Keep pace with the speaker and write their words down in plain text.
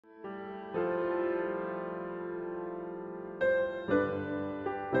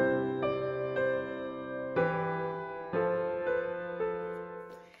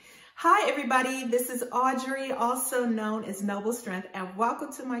Hi everybody, this is Audrey, also known as Noble Strength, and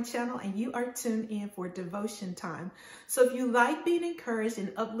welcome to my channel, and you are tuned in for devotion time. So if you like being encouraged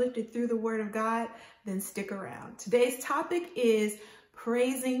and uplifted through the Word of God, then stick around. Today's topic is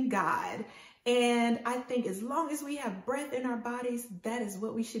praising God. And I think as long as we have breath in our bodies, that is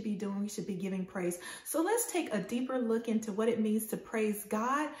what we should be doing. We should be giving praise. So let's take a deeper look into what it means to praise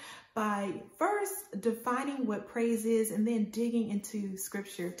God by first defining what praise is and then digging into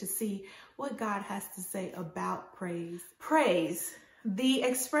scripture to see what God has to say about praise. Praise, the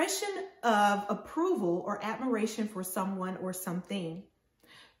expression of approval or admiration for someone or something.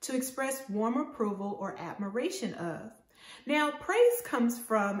 To express warm approval or admiration of. Now, praise comes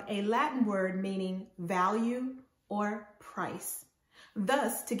from a Latin word meaning value or price.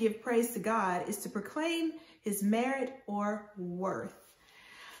 Thus, to give praise to God is to proclaim his merit or worth.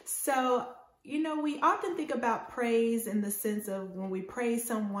 So, we often think about praise in the sense of when we praise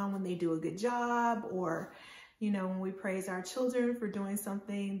someone when they do a good job, or, when we praise our children for doing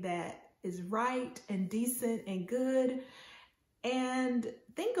something that is right and decent and good. And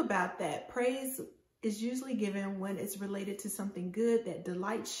think about that. Praise is usually given when it's related to something good that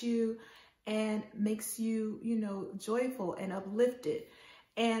delights you and makes you, joyful and uplifted.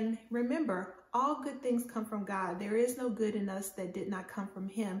 And remember, all good things come from God. There is no good in us that did not come from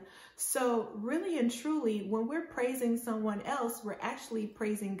him. So really and truly, when we're praising someone else, we're actually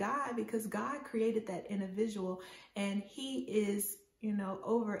praising God, because God created that individual and he is,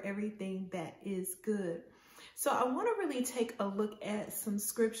 over everything that is good. So I want to really take a look at some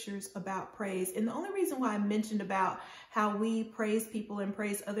scriptures about praise. And the only reason why I mentioned about how we praise people and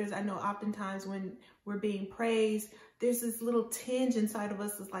praise others, I know oftentimes when we're being praised, there's this little tinge inside of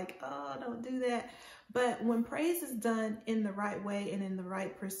us that's like, oh, don't do that. But when praise is done in the right way and in the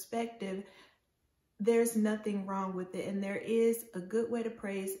right perspective, there's nothing wrong with it. And there is a good way to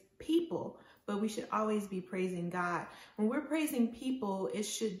praise people, but we should always be praising God. When we're praising people, it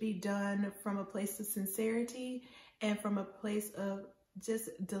should be done from a place of sincerity and from a place of just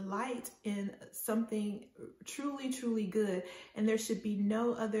delight in something truly, truly good. And there should be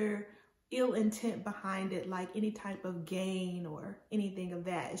no other ill intent behind it, like any type of gain or anything of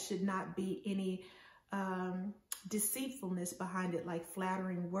that. It should not be any deceitfulness behind it, like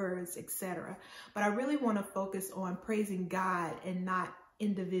flattering words, etc. But I really want to focus on praising God and not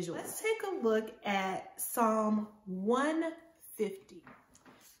individuals. Let's take a look at Psalm 150.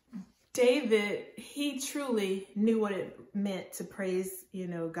 David, he truly knew what it meant to praise,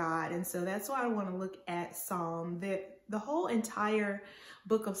 God. And so that's why I want to look at Psalm. The whole entire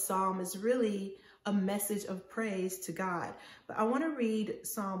book of Psalm is really a message of praise to God. But I want to read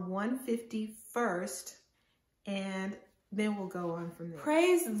Psalm 150 first, and then we'll go on from there.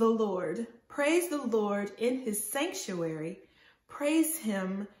 Praise the Lord. Praise the Lord in his sanctuary. Praise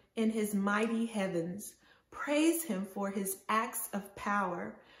him in his mighty heavens. Praise him for his acts of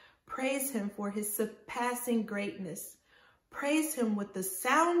power. Praise him for his surpassing greatness. Praise him with the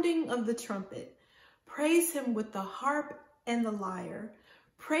sounding of the trumpet. Praise him with the harp and the lyre.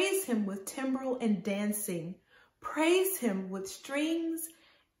 Praise him with timbrel and dancing. Praise him with strings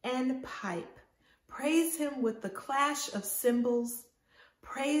and pipe. Praise him with the clash of cymbals.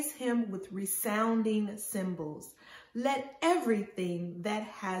 Praise him with resounding cymbals. Let everything that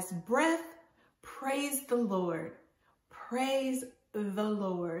has breath praise the Lord. Praise the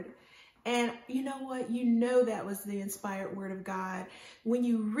Lord. And you know what? That was the inspired word of God. When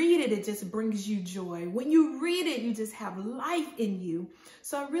you read it, it just brings you joy. When you read it, you just have life in you.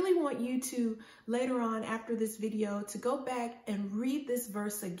 So I really want you to, later on after this video, to go back and read this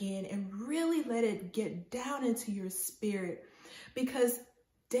verse again and really let it get down into your spirit, because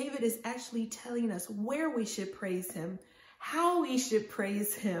David is actually telling us where we should praise him, how we should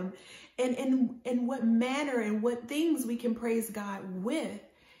praise him, and in what manner and what things we can praise God with.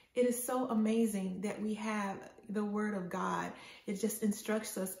 It is so amazing that we have the word of God. It just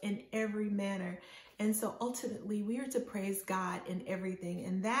instructs us in every manner. And so ultimately we are to praise God in everything.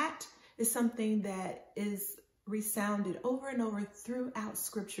 And that is something that is resounded over and over throughout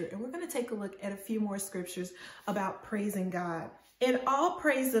scripture. And we're going to take a look at a few more scriptures about praising God. In all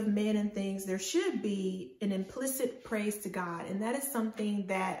praise of men and things, there should be an implicit praise to God. And that is something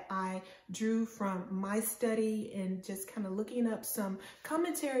that I drew from my study and just kind of looking up some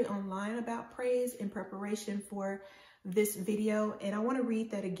commentary online about praise in preparation for this video. And I want to read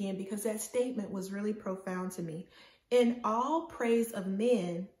that again because that statement was really profound to me. In all praise of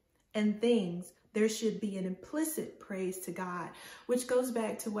men and things, there should be an implicit praise to God, which goes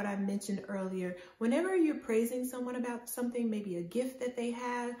back to what I mentioned earlier. Whenever you're praising someone about something, maybe a gift that they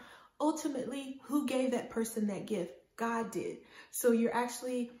have, ultimately, who gave that person that gift? God did. So you're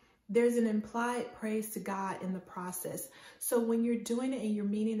actually there's an implied praise to God in the process. So when you're doing it and you're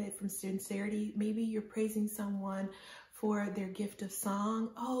meaning it from sincerity, maybe you're praising someone for their gift of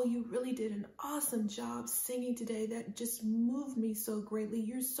song. Oh, you really did an awesome job singing today. That just moved me so greatly.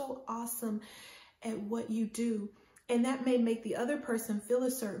 You're so awesome at what you do. And that may make the other person feel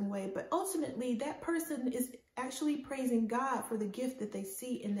a certain way, but ultimately that person is actually praising God for the gift that they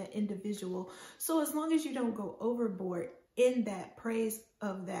see in that individual. So as long as you don't go overboard in that praise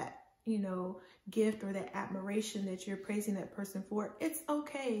of that, gift or that admiration that you're praising that person for, it's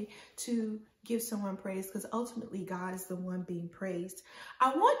okay to give someone praise, because ultimately God is the one being praised. I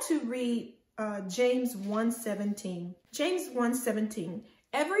want to read James 1:17. James 1:17.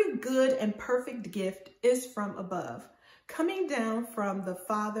 Every good and perfect gift is from above, coming down from the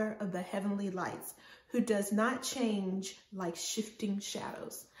Father of the heavenly lights, who does not change like shifting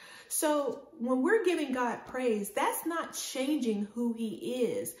shadows. So when we're giving God praise, that's not changing who he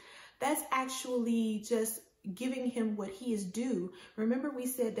is. That's actually just giving him what he is due. Remember, we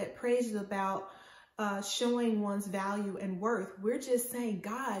said that praise is about showing one's value and worth. We're just saying,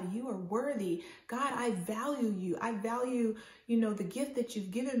 God, you are worthy. God, I value you. I value, the gift that you've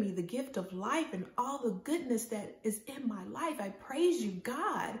given me, the gift of life and all the goodness that is in my life. I praise you,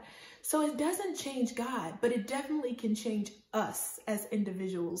 God. So it doesn't change God, but it definitely can change us as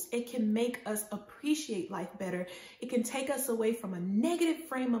individuals. It can make us appreciate life better. It can take us away from a negative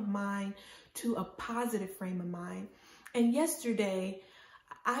frame of mind to a positive frame of mind. And yesterday,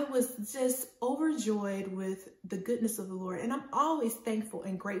 I was just overjoyed with the goodness of the Lord. And I'm always thankful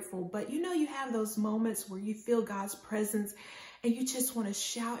and grateful. But you have those moments where you feel God's presence and you just want to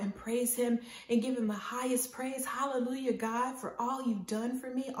shout and praise him and give him the highest praise. Hallelujah, God, for all you've done for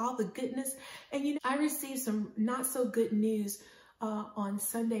me, all the goodness. And I received some not so good news on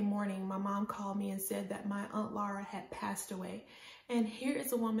Sunday morning. My mom called me and said that my Aunt Laura had passed away. And here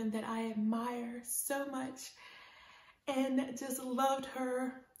is a woman that I admire so much and just loved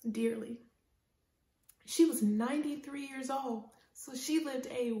her dearly. She was 93 years old, so she lived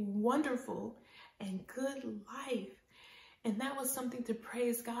a wonderful and good life. And that was something to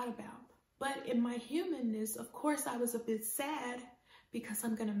praise God about. But in my humanness, of course, I was a bit sad because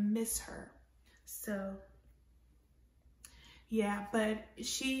I'm going to miss her. So, yeah, but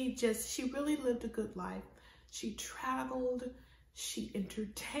she really lived a good life. She traveled. She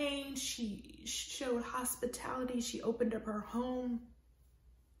entertained, she showed hospitality, she opened up her home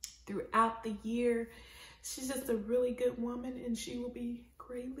throughout the year. She's just a really good woman and she will be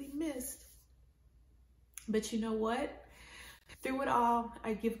greatly missed. But you know what? Through it all,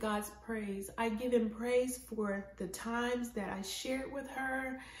 I give God's praise. I give him praise for the times that I shared with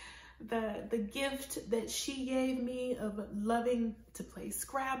her, the gift that she gave me of loving to play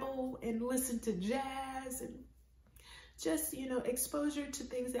Scrabble and listen to jazz and just, exposure to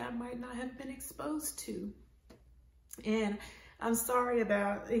things that I might not have been exposed to. And I'm sorry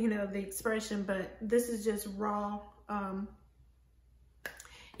about, the expression, but this is just raw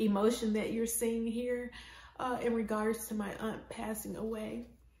emotion that you're seeing here in regards to my aunt passing away.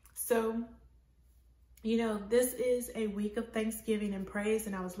 So, this is a week of Thanksgiving and praise,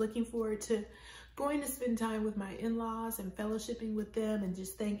 and I was looking forward to going to spend time with my in-laws and fellowshipping with them and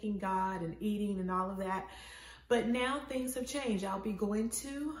just thanking God and eating and all of that. But now things have changed. I'll be going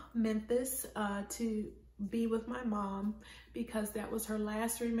to Memphis to be with my mom because that was her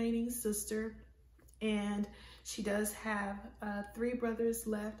last remaining sister. And she does have 3 brothers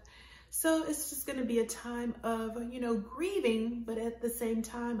left. So it's just going to be a time of, grieving, but at the same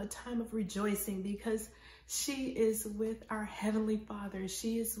time, a time of rejoicing because she is with our Heavenly Father.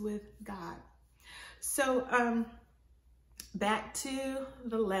 She is with God. So back to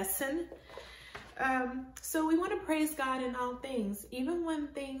the lesson. So we want to praise God in all things. Even when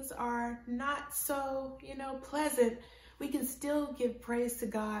things are not so, pleasant, we can still give praise to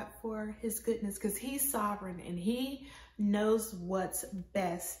God for his goodness because he's sovereign and he knows what's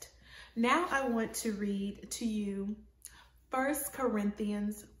best. Now I want to read to you 1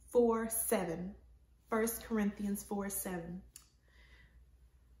 Corinthians 4:7. 1 Corinthians 4:7.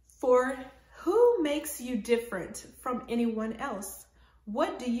 For who makes you different from anyone else?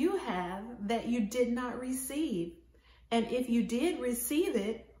 What do you have that you did not receive? And if you did receive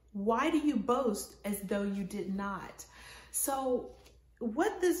it, why do you boast as though you did not? So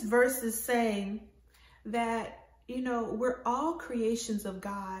what this verse is saying that, we're all creations of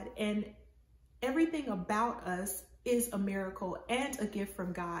God and everything about us is a miracle and a gift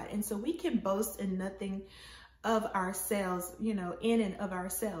from God. And so we can boast in nothing of ourselves, in and of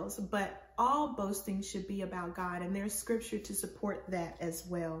ourselves, but all boasting should be about God. And there's scripture to support that as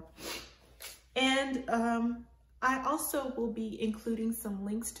well. And I also will be including some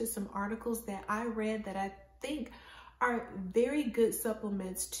links to some articles that I read that I think are very good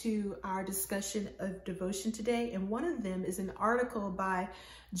supplements to our discussion of devotion today. And one of them is an article by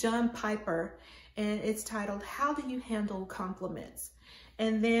John Piper, and it's titled, How Do You Handle Compliments?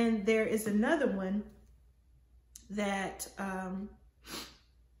 And then there is another one that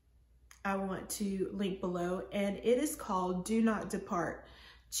I want to link below, and it is called Do Not Depart,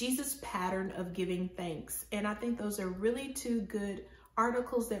 Jesus' Pattern of Giving Thanks. And I think those are really two good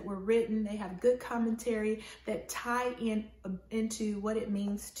articles that were written. They have good commentary that tie into what it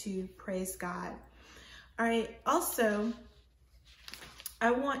means to praise God. All right, also,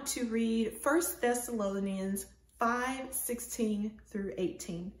 I want to read 1 Thessalonians 5:16 through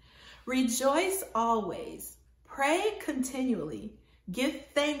 18. Rejoice always, pray continually, give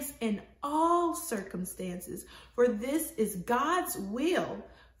thanks in all circumstances, for this is God's will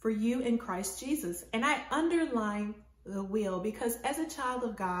for you in Christ Jesus. And I underline the will because as a child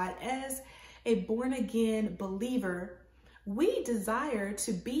of God, as a born again believer, we desire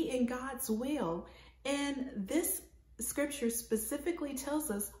to be in God's will. And this scripture specifically tells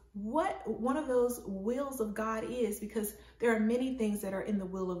us what one of those wills of God is, because there are many things that are in the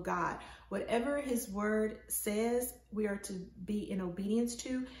will of God. Whatever his word says, we are to be in obedience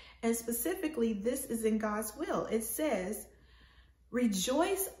to. And specifically, this is in God's will. It says,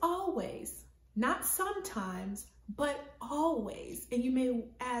 rejoice always, not sometimes, but always. And you may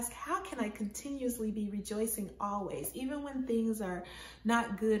ask, how can I continuously be rejoicing always, even when things are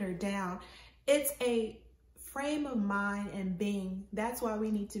not good or down? It's a frame of mind and being. That's why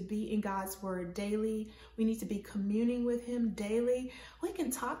we need to be in God's word daily. We need to be communing with him daily. We can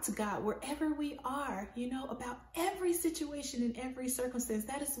talk to God wherever we are, about every situation and every circumstance.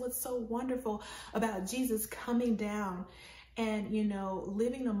 That is what's so wonderful about Jesus coming down and,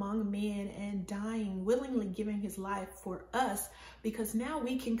 living among men and dying, willingly giving his life for us, because now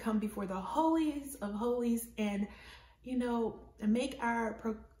we can come before the holies of holies and, make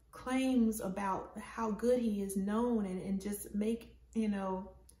our claims about how good he is known and just make,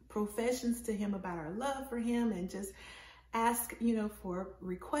 professions to him about our love for him and just ask, for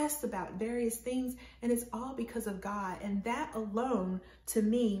requests about various things. And it's all because of God. And that alone, to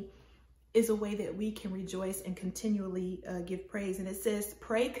me, is a way that we can rejoice and continually give praise. And it says,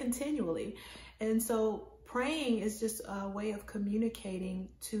 pray continually. And so praying is just a way of communicating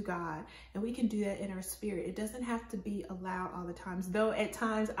to God. And we can do that in our spirit. It doesn't have to be aloud all the times, though at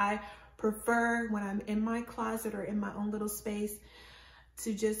times I prefer when I'm in my closet or in my own little space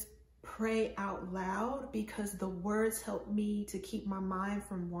to just pray out loud, because the words help me to keep my mind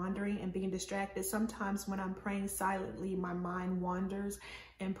from wandering and being distracted. Sometimes when I'm praying silently, my mind wanders,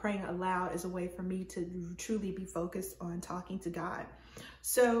 and praying aloud is a way for me to truly be focused on talking to God.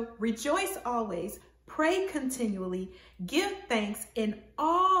 So rejoice always, pray continually, give thanks in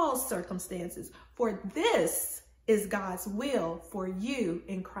all circumstances, for this is God's will for you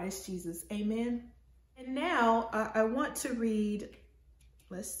in Christ Jesus. Amen. And now I want to read,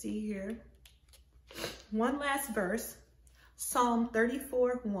 let's see here, one last verse, Psalm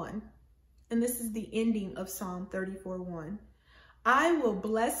 34:1. And this is the ending of Psalm 34:1. I will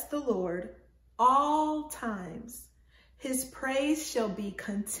bless the Lord all times. His praise shall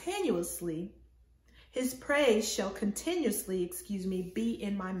continuously be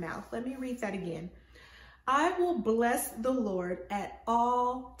in my mouth. Let me read that again. I will bless the Lord at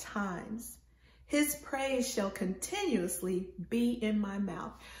all times. His praise shall continuously be in my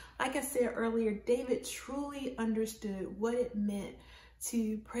mouth. Like I said earlier, David truly understood what it meant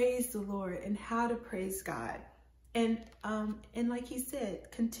to praise the Lord and how to praise God. And like he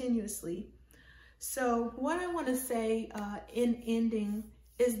said, continuously. So what I want to say in ending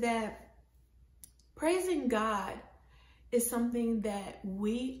is that praising God is something that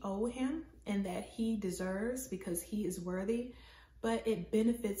we owe him and that he deserves because he is worthy, but it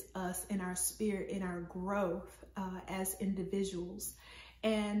benefits us in our spirit, in our growth as individuals.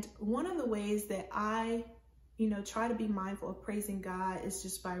 And one of the ways that I, try to be mindful of praising God is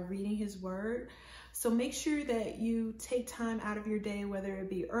just by reading his word. So make sure that you take time out of your day, whether it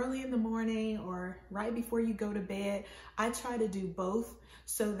be early in the morning or right before you go to bed. I try to do both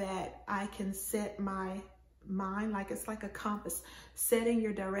so that I can set my mind, like it's like a compass, setting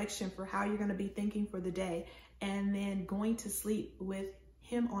your direction for how you're going to be thinking for the day, and then going to sleep with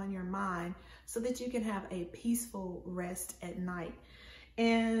him on your mind so that you can have a peaceful rest at night.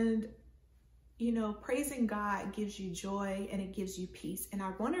 And praising God gives you joy and it gives you peace. And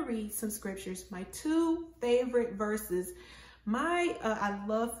I want to read some scriptures, my two favorite verses. I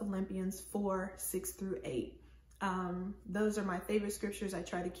love Philippians 4:6-8. Those are my favorite scriptures. I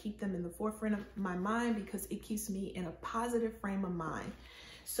try to keep them in the forefront of my mind because it keeps me in a positive frame of mind.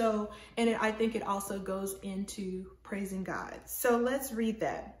 So, I think it also goes into praising God. So let's read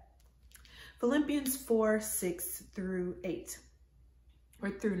that. Philippians 4:6-8, or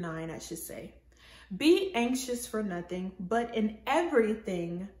through 9, I should say. Be anxious for nothing, but in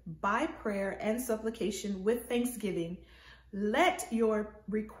everything, by prayer and supplication with thanksgiving, let your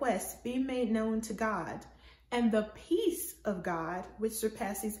requests be made known to God. And the peace of God, which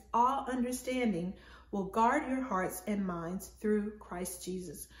surpasses all understanding, will guard your hearts and minds through Christ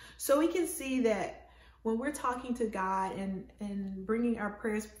Jesus. So we can see that when we're talking to God and bringing our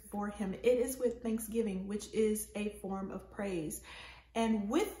prayers before him, it is with thanksgiving, which is a form of praise. And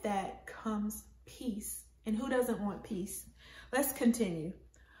with that comes peace. And who doesn't want peace? Let's continue.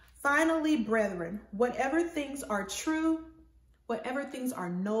 Finally, brethren, whatever things are true, whatever things are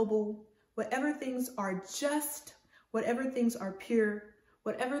noble, whatever things are just, whatever things are pure,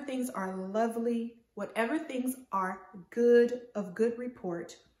 whatever things are lovely, whatever things are good, of good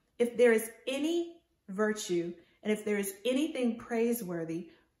report, if there is any virtue and if there is anything praiseworthy,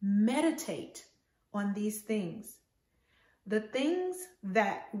 meditate on these things. The things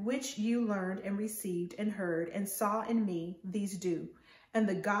that which you learned and received and heard and saw in me, these do, and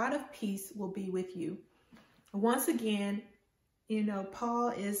the God of peace will be with you. Once again, Paul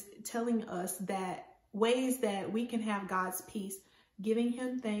is telling us that ways that we can have God's peace, giving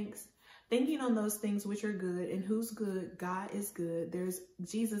him thanks, thinking on those things which are good, and who's good? God is good.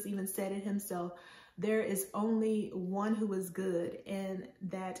 Jesus even said it himself. There is only one who is good, and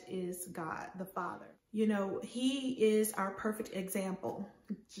that is God, the Father. He is our perfect example.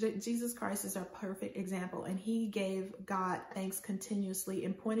 Jesus Christ is our perfect example, and he gave God thanks continuously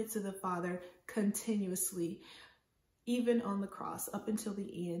and pointed to the Father continuously, even on the cross up until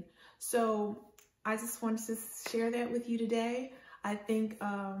the end. So I just wanted to share that with you today. I think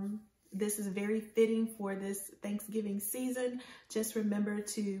this is very fitting for this Thanksgiving season. Just remember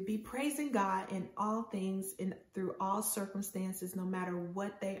to be praising God in all things and through all circumstances, no matter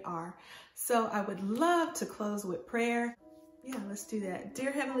what they are. So I would love to close with prayer. Yeah, let's do that.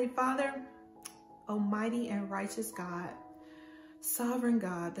 Dear Heavenly Father, Almighty and righteous God, Sovereign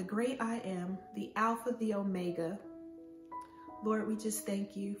God, the great I am, the Alpha, the Omega, Lord, we just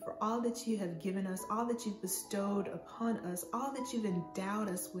thank you for all that you have given us, all that you've bestowed upon us, all that you've endowed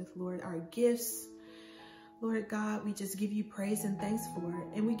us with, Lord, our gifts. Lord God, we just give you praise and thanks for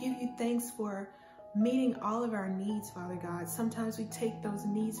it. And we give you thanks for meeting all of our needs, Father God. Sometimes we take those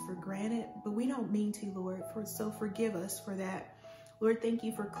needs for granted, but we don't mean to, Lord, so forgive us for that. Lord, thank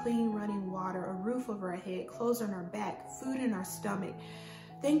you for clean running water, a roof over our head, clothes on our back, food in our stomach.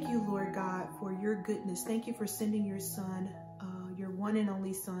 Thank you, Lord God, for your goodness. Thank you for sending your Son, your one and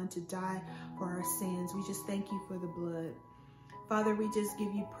only Son, to die for our sins. We just thank you for the blood. Father, we just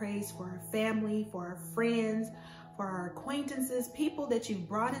give you praise for our family, for our friends, for our acquaintances, people that you've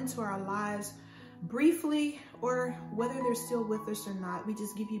brought into our lives briefly, or whether they're still with us or not. We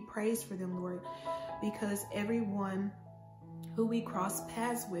just give you praise for them, Lord, because everyone who we cross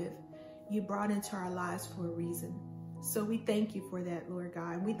paths with, you brought into our lives for a reason. So we thank you for that, Lord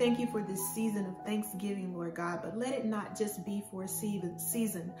God. And we thank you for this season of Thanksgiving, Lord God. But let it not just be for a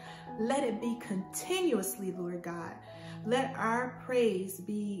season. Let it be continuously, Lord God. Let your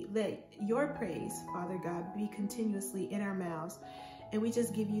praise, Father God, be continuously in our mouths. And we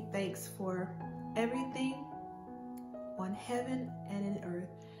just give you thanks for everything on heaven and in earth.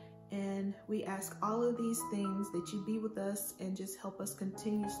 And we ask all of these things, that you be with us and just help us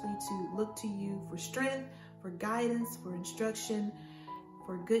continuously to look to you for strength, for guidance, for instruction,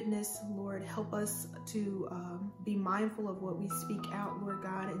 for goodness. Lord, help us to be mindful of what we speak out, Lord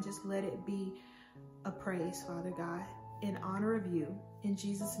God, and just let it be a praise, Father God, in honor of you. In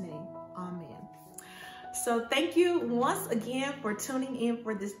Jesus' name, amen. So thank you once again for tuning in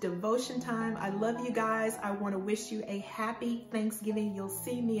for this devotion time. I love you guys. I want to wish you a happy Thanksgiving. You'll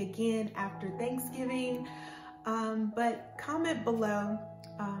see me again after Thanksgiving. But comment below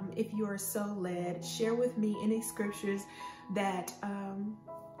if you are so led. Share with me any scriptures that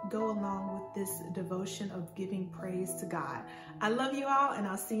go along with this devotion of giving praise to God. I love you all, and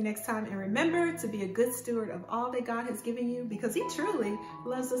I'll see you next time. And remember to be a good steward of all that God has given you, because he truly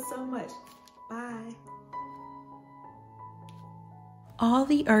loves us so much. Bye. All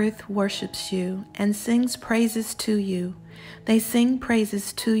the earth worships you and sings praises to you. They sing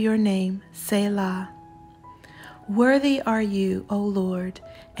praises to your name, Selah. Worthy are you, O Lord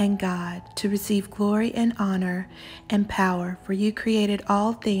and God, to receive glory and honor and power, for you created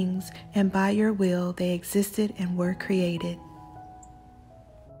all things, and by your will they existed and were created.